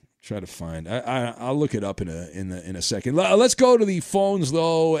here. Try to find. I'll look it up in a second. Let's go to the phones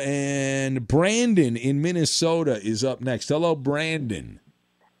though, and Brandon in Minnesota is up next. Hello, Brandon.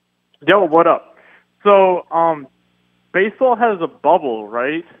 Yo, what up? So, baseball has a bubble,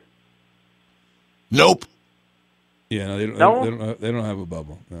 right? Nope. Yeah, no, No? they don't have a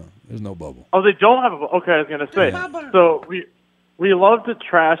bubble. No, there's no bubble. Oh, they don't have a bubble. Okay, I was gonna say. So we love to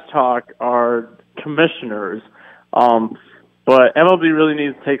trash talk our commissioners, but MLB really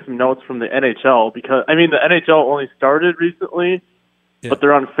needs to take some notes from the NHL because the NHL only started recently, but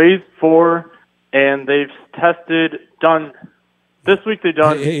they're on phase 4, and they've done. This week they've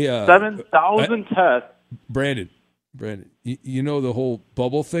done 7,000 tests. Brandon, you know the whole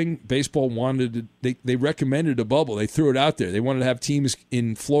bubble thing? Baseball wanted to, they recommended a bubble. They threw it out there. They wanted to have teams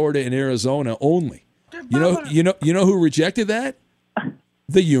in Florida and Arizona only. You know who rejected that?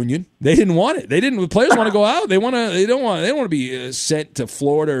 The union. They didn't want it. The players want to go out. They don't want to be sent to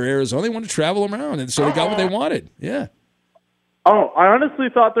Florida or Arizona. They want to travel around, and so they got what they wanted. Yeah. Oh, I honestly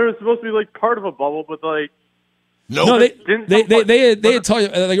thought they were supposed to be like part of a bubble, but like. No, they had told you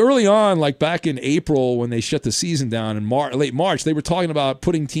like early on, like back in April when they shut the season down in late March, they were talking about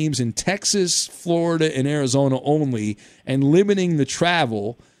putting teams in Texas, Florida, and Arizona only, and limiting the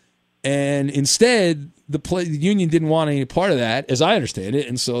travel. And instead, the union didn't want any part of that, as I understand it,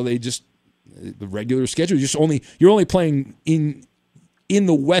 and so they just the regular schedule. You're only playing in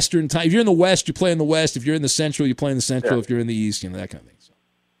the Western time. If you're in the West, you play in the West. If you're in the Central, you play in the Central. If you're in the East, that kind of thing. So.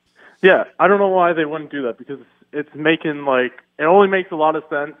 Yeah, I don't know why they wouldn't do that because it's making it only makes a lot of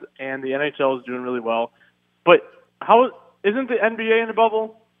sense, and the NHL is doing really well. But how isn't the NBA in a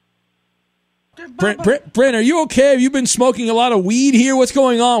bubble? Brent, are you okay? Have you been smoking a lot of weed here? What's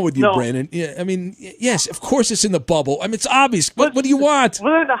going on with you, No. Brandon? Yeah, yes, of course it's in the bubble. It's obvious. What do you want?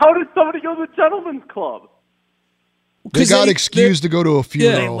 Well, then how did somebody go to the gentleman's club? They got excused to go to a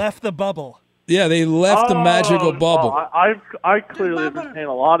funeral. They left the bubble. Yeah, they left the magical bubble. I clearly have been paying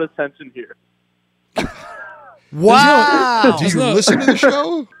a lot of attention here. Wow! Do you listen to the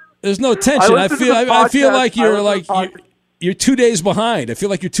show? There's no tension. I feel like you're 2 days behind. I feel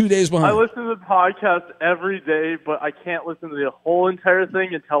like you're 2 days behind. I listen to the podcast every day, but I can't listen to the whole entire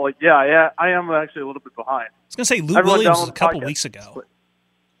thing until I am actually a little bit behind. I was going to say Lou Williams was a couple weeks ago.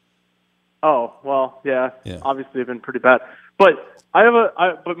 Oh, well, yeah. Obviously they've been pretty bad. But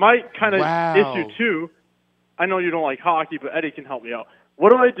but my kind of issue too, I know you don't like hockey, but Eddie can help me out. What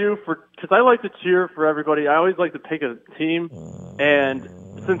do I do because I like to cheer for everybody. I always like to pick a team, and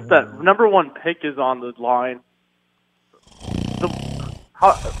since that number 1 pick is on the line,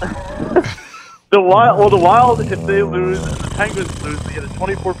 the Wild, if they lose and the Penguins lose, they get a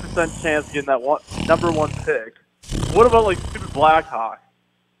 24% chance of getting that number 1 pick. What about like stupid Blackhawks?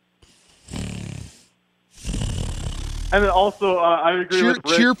 And then also, I agree with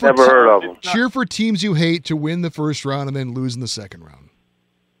Rick. Never heard of them. Cheer for teams you hate to win the first round and then lose in the second round.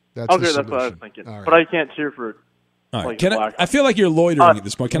 That's what I was thinking. Right. But I can't cheer for. All right. I feel like you're loitering at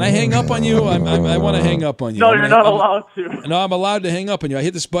this point. Can I hang up on you? I want to hang up on you. No, you're not allowed to. No, I'm allowed to hang up on you. I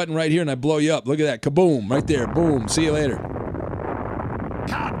hit this button right here and I blow you up. Look at that. Kaboom. Right there. Boom. See you later.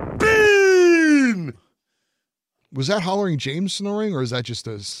 Kaboom! Was that Hollering James snoring, or is that just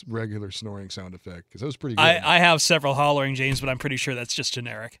a regular snoring sound effect? Because that was pretty good. I have several Hollering James, but I'm pretty sure that's just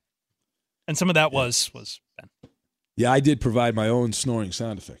generic. And some of that was Ben. Yeah, I did provide my own snoring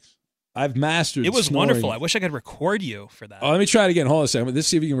sound effects. I've mastered It was snoring. wonderful. I wish I could record you for that. Oh, let me try it again. Hold on a second. Let's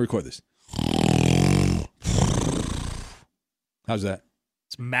see if you can record this. How's that?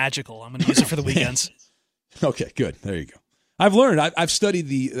 It's magical. I'm going to use it for the weekends. Okay, good. There you go. I've learned. I've studied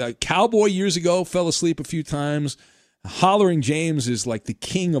the Cowboy years ago, fell asleep a few times. Hollering James is like the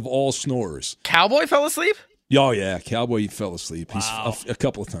king of all snorers. Cowboy fell asleep? Oh, yeah. Cowboy fell asleep. Wow. He's a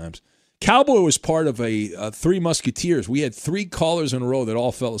couple of times. Cowboy was part of a Three Musketeers. We had 3 callers in a row that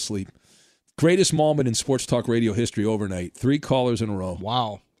all fell asleep. Greatest moment in sports talk radio history overnight. 3 callers in a row.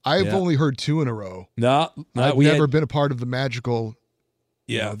 Wow. I've only heard 2 in a row. No, I've never been a part of the magical,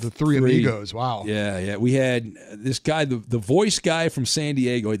 the three amigos. Wow. Yeah. We had this guy, the voice guy from San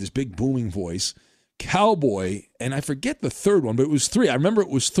Diego, had this big booming voice. Cowboy, and I forget the third one, but it was 3. I remember it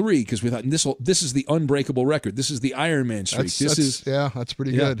was 3 because we thought this is the unbreakable record. This is the Iron Man streak. That's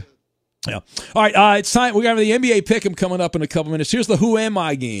pretty good. Yeah. All right, it's time. We're going to have the NBA Pick'em coming up in a couple minutes. Here's the Who Am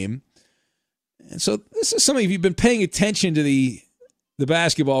I game. And so this is something, if you've been paying attention to the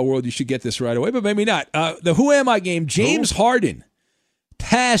basketball world, you should get this right away, but maybe not. The Who Am I game, James Harden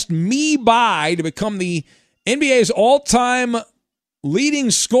passed me by to become the NBA's all-time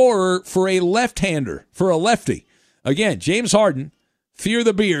leading scorer for a left-hander, for a lefty. Again, James Harden, fear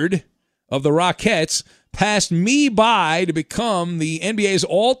the beard of the Rockettes, passed me by to become the NBA's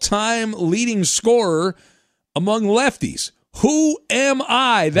all-time leading scorer among lefties. Who am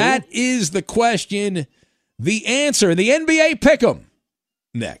I? That is the question. The answer, the NBA Pick'em.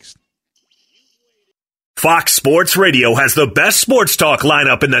 Next. Fox Sports Radio has the best sports talk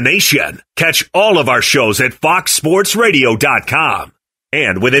lineup in the nation. Catch all of our shows at foxsportsradio.com.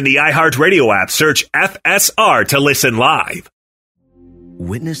 And within the iHeartRadio app, search FSR to listen live.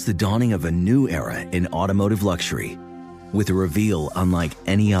 Witness the dawning of a new era in automotive luxury with a reveal unlike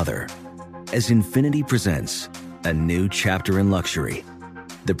any other as Infiniti presents a new chapter in luxury,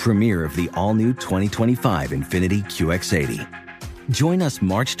 the premiere of the all-new 2025 Infiniti QX80. Join us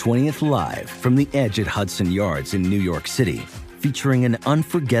March 20th live from the Edge at Hudson Yards in New York City, featuring an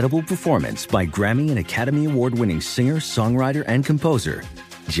unforgettable performance by Grammy and Academy Award-winning singer, songwriter, and composer,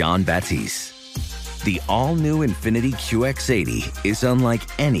 Jon Batiste. The all-new Infiniti QX80 is unlike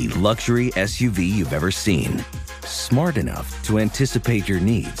any luxury SUV you've ever seen. Smart enough to anticipate your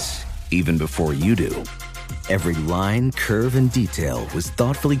needs, even before you do. Every line, curve, and detail was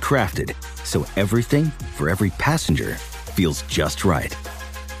thoughtfully crafted, so everything for every passenger feels just right.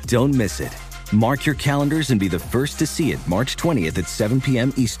 Don't miss it. Mark your calendars and be the first to see it March 20th at 7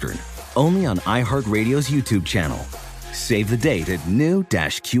 p.m. Eastern, only on iHeartRadio's YouTube channel. Save the date at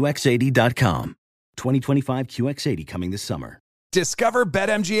new-QX80.com. 2025 QX80 coming this summer. Discover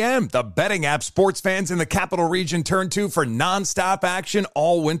BetMGM, the betting app sports fans in the capital region turn to for nonstop action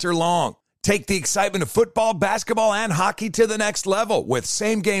all winter long. Take the excitement of football, basketball, and hockey to the next level with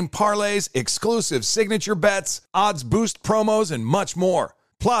same-game parlays, exclusive signature bets, odds boost promos, and much more.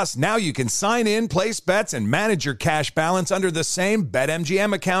 Plus, now you can sign in, place bets, and manage your cash balance under the same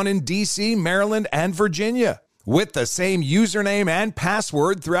BetMGM account in D.C., Maryland, and Virginia. With the same username and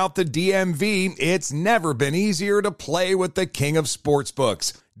password throughout the DMV, it's never been easier to play with the king of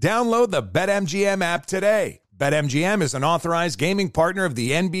sportsbooks. Download the BetMGM app today. BetMGM is an authorized gaming partner of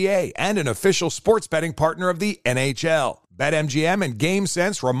the NBA and an official sports betting partner of the NHL. BetMGM and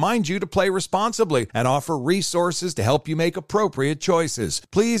GameSense remind you to play responsibly and offer resources to help you make appropriate choices.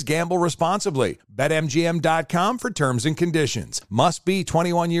 Please gamble responsibly. BetMGM.com for terms and conditions. Must be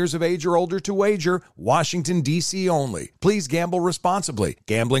 21 years of age or older to wager. Washington, D.C. only. Please gamble responsibly.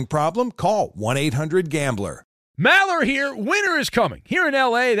 Gambling problem? Call 1-800-GAMBLER. Maller here. Winter is coming. Here in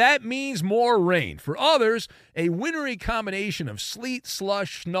L.A., that means more rain. For others, a wintry combination of sleet,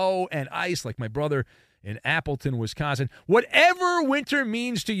 slush, snow, and ice, like my brother in Appleton, Wisconsin. Whatever winter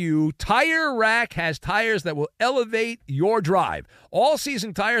means to you, Tire Rack has tires that will elevate your drive.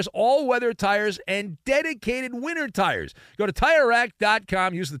 All-season tires, all-weather tires, and dedicated winter tires. Go to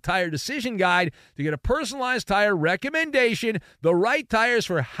TireRack.com, use the Tire Decision Guide to get a personalized tire recommendation, the right tires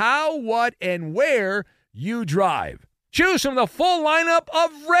for how, what, and where you drive. Choose from the full lineup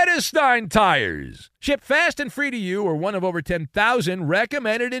of Redestein tires. Ship fast and free to you or one of over 10,000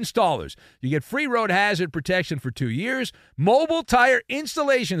 recommended installers. You get free road hazard protection for 2 years. Mobile tire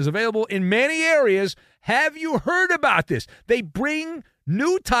installation is available in many areas. Have you heard about this? They bring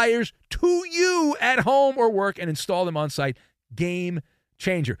new tires to you at home or work and install them on site. Game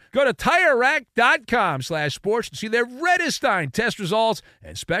changer. Go to TireRack.com/sports to see their Redestein test results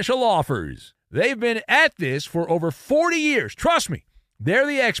and special offers. They've been at this for over 40 years. Trust me, they're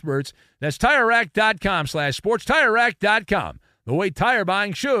the experts. That's TireRack.com/sports. TireRack.com, the way tire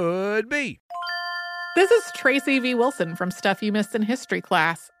buying should be. This is Tracy V. Wilson from Stuff You Missed in History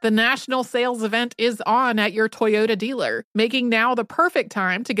Class. The national sales event is on at your Toyota dealer, making now the perfect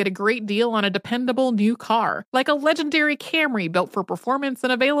time to get a great deal on a dependable new car. Like a legendary Camry built for performance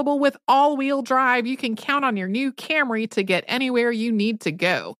and available with all-wheel drive, you can count on your new Camry to get anywhere you need to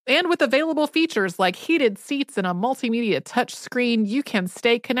go. And with available features like heated seats and a multimedia touchscreen, you can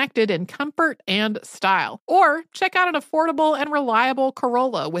stay connected in comfort and style. Or check out an affordable and reliable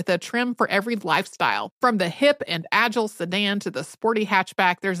Corolla with a trim for every lifestyle. From the hip and agile sedan to the sporty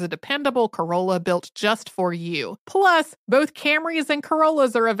hatchback, there's a dependable Corolla built just for you. Plus, both Camrys and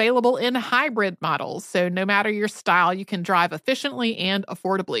Corollas are available in hybrid models, so no matter your style, you can drive efficiently and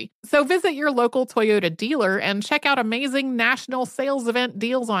affordably. So visit your local Toyota dealer and check out amazing national sales event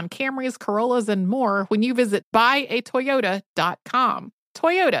deals on Camrys, Corollas, and more when you visit buyatoyota.com.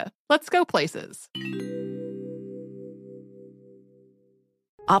 Toyota, let's go places.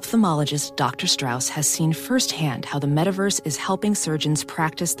 Ophthalmologist Dr. Strauss has seen firsthand how the metaverse is helping surgeons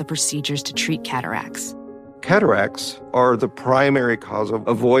practice the procedures to treat cataracts. Cataracts are the primary cause of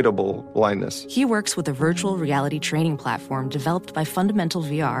avoidable blindness. He works with a virtual reality training platform developed by Fundamental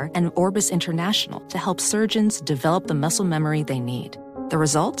VR and Orbis International to help surgeons develop the muscle memory they need. The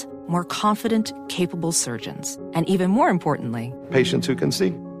result? More confident, capable surgeons. And even more importantly, patients who can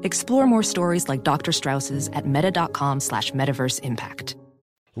see. Explore more stories like Dr. Strauss's at meta.com/metaverseimpact.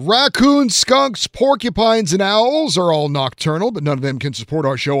 Raccoons, skunks, porcupines, and owls are all nocturnal, but none of them can support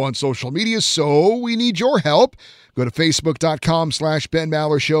our show on social media, so we need your help. Go to facebook.com/Ben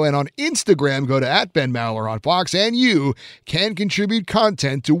Maller Show, and on Instagram, go to @BenMaller on Fox, and you can contribute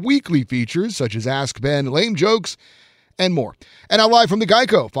content to weekly features such as Ask Ben, Lame Jokes, and more. And now live from the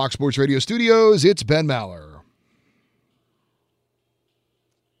Geico Fox Sports Radio studios, it's Ben Maller.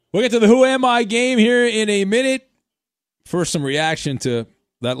 We'll get to the Who Am I game here in a minute. First, some reaction to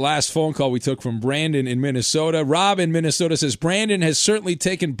that last phone call we took from Brandon in Minnesota. Rob in Minnesota says, Brandon has certainly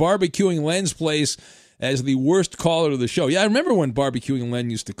taken barbecuing Len's place as the worst caller of the show. Yeah, I remember when barbecuing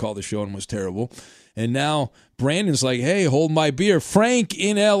Len used to call the show and was terrible. And now Brandon's like, hey, hold my beer. Frank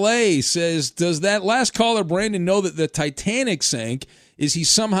in L.A. says, does that last caller, Brandon, know that the Titanic sank? Is he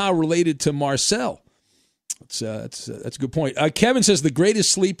somehow related to Marcel? That's a good point. Kevin says the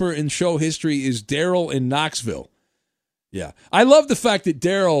greatest sleeper in show history is Daryl in Knoxville. Yeah. I love the fact that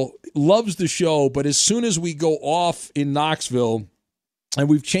Daryl loves the show, but as soon as we go off in Knoxville, and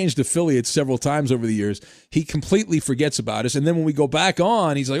we've changed affiliates several times over the years, he completely forgets about us. And then when we go back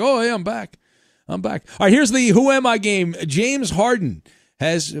on, he's like, oh, hey, I'm back. All right, here's the Who Am I game. James Harden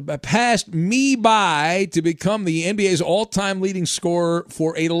has passed me by to become the NBA's all-time leading scorer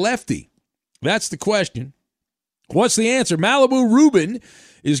for a lefty. That's the question. What's the answer? Malibu Rubin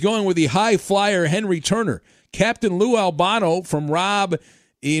is going with the high flyer Henry Turner. Captain Lou Albano from Rob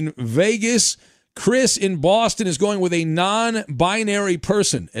in Vegas. Chris in Boston is going with a non-binary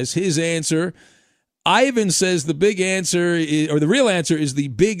person as his answer. Ivan says the big answer is, or the real answer is the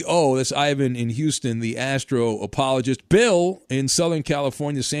Big O. That's Ivan in Houston, the Astro apologist. Bill in Southern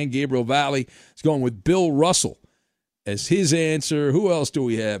California, San Gabriel Valley, is going with Bill Russell as his answer. Who else do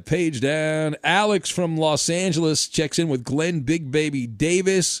we have? Page down. Alex from Los Angeles checks in with Glenn Big Baby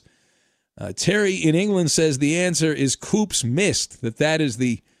Davis. Terry in England says the answer is Coops missed, that is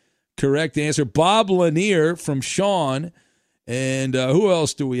the correct answer. Bob Lanier from Sean. And who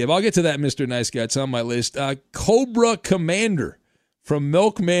else do we have? I'll get to that, Mr. Nice Guy. It's on my list. Cobra Commander from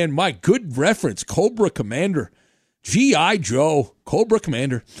Milkman Mike. Good reference. Cobra Commander. G.I. Joe. Cobra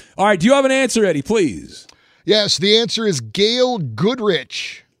Commander. All right, do you have an answer, Eddie, please? Yes, the answer is Gail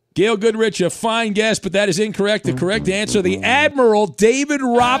Goodrich. Gail Goodrich, a fine guess, but that is incorrect. The correct answer, the Admiral David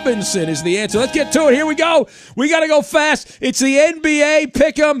Robinson is the answer. Let's get to it. Here we go. We got to go fast. It's the NBA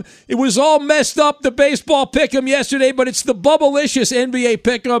Pick'em. It was all messed up, the baseball Pick'em yesterday, but it's the Bubblicious NBA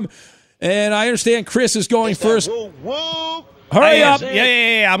Pick'em. And I understand Chris is going first. Hurry up.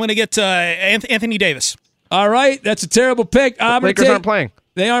 Yeah. I'm going to get Anthony Davis. All right. That's a terrible pick. Lakers aren't playing.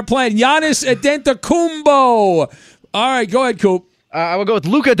 They aren't playing. Giannis Antetokounmpo. All right. Go ahead, Coop. I will go with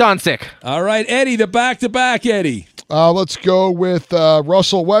Luka Doncic. All right, Eddie, the back-to-back, Eddie. Let's go with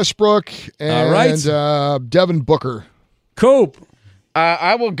Russell Westbrook and Devin Booker. Coop.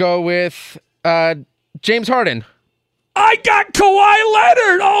 I will go with James Harden. I got Kawhi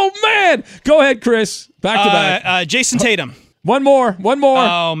Leonard. Oh, man. Go ahead, Chris. Back-to-back. Jason Tatum. One more.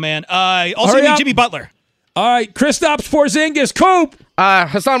 Oh, man. Also Jimmy Butler. All right, Kristaps Porzingis. Coop.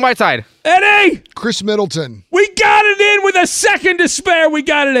 Hassan Whiteside. Eddie. Chris Middleton. We got it in with a second to spare. We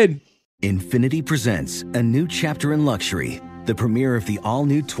got it in. Infiniti presents a new chapter in luxury, the premiere of the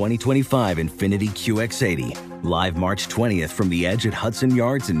all-new 2025 Infiniti QX80, live March 20th from the Edge at Hudson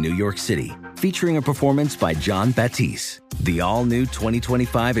Yards in New York City, featuring a performance by John Batiste. The all-new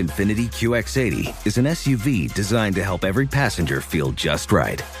 2025 Infiniti QX80 is an SUV designed to help every passenger feel just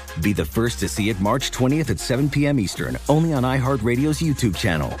right. Be the first to see it March 20th at 7 p.m. Eastern, only on iHeartRadio's YouTube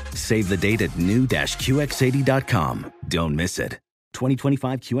channel. Save the date at new-QX80.com. Don't miss it.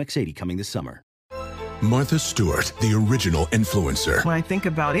 2025 QX80 coming this summer. Martha Stewart, the original influencer. When I think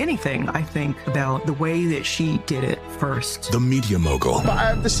about anything, I think about the way that she did it first. The media mogul.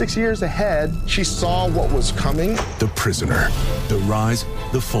 5 to 6 years ahead, she saw what was coming. The prisoner. The rise,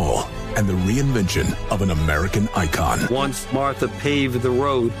 the fall, and the reinvention of an American icon. Once Martha paved the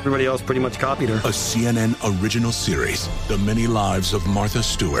road, everybody else pretty much copied her. A CNN original series, The Many Lives of Martha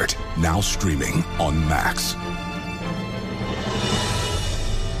Stewart, now streaming on Max.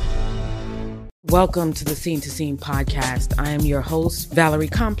 Welcome to the Scene to Scene podcast. I am your host, Valerie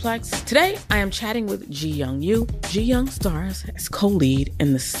Complex. Today, I am chatting with Ji Young Yu. Ji Young stars as co-lead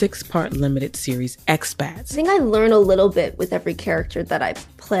in the 6-part limited series Expats. I think I learn a little bit with every character that I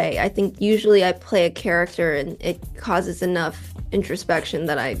play. I think usually I play a character and it causes enough introspection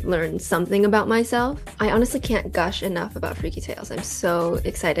that I learn something about myself. I honestly can't gush enough about Freaky Tales. I'm so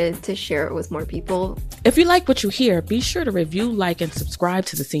excited to share it with more people. If you like what you hear, be sure to review, like, and subscribe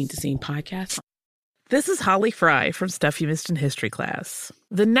to the Scene to Scene podcast. This is Holly Fry from Stuff You Missed in History Class.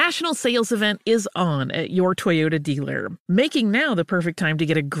 The national sales event is on at your Toyota dealer, making now the perfect time to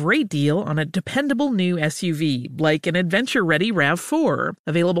get a great deal on a dependable new SUV, like an adventure-ready RAV4.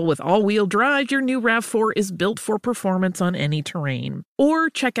 Available with all-wheel drive, your new RAV4 is built for performance on any terrain. Or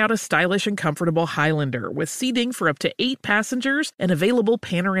check out a stylish and comfortable Highlander with seating for up to 8 passengers and available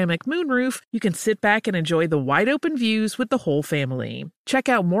panoramic moonroof. You can sit back and enjoy the wide-open views with the whole family. Check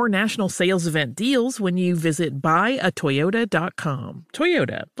out more national sales event deals when you visit buyatoyota.com.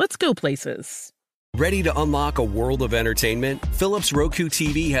 Toyota, let's go places. Ready to unlock a world of entertainment? Philips Roku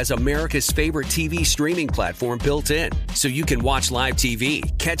TV has America's favorite TV streaming platform built in, so you can watch live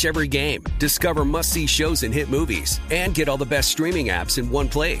TV, catch every game, discover must-see shows and hit movies, and get all the best streaming apps in one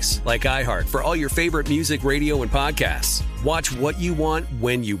place, like iHeart for all your favorite music, radio, and podcasts. Watch what you want,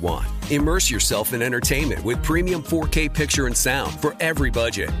 when you want. Immerse yourself in entertainment with premium 4K picture and sound for every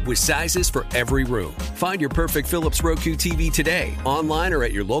budget, with sizes for every room. Find your perfect Philips Roku TV today, online or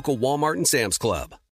at your local Walmart and Sam's Club.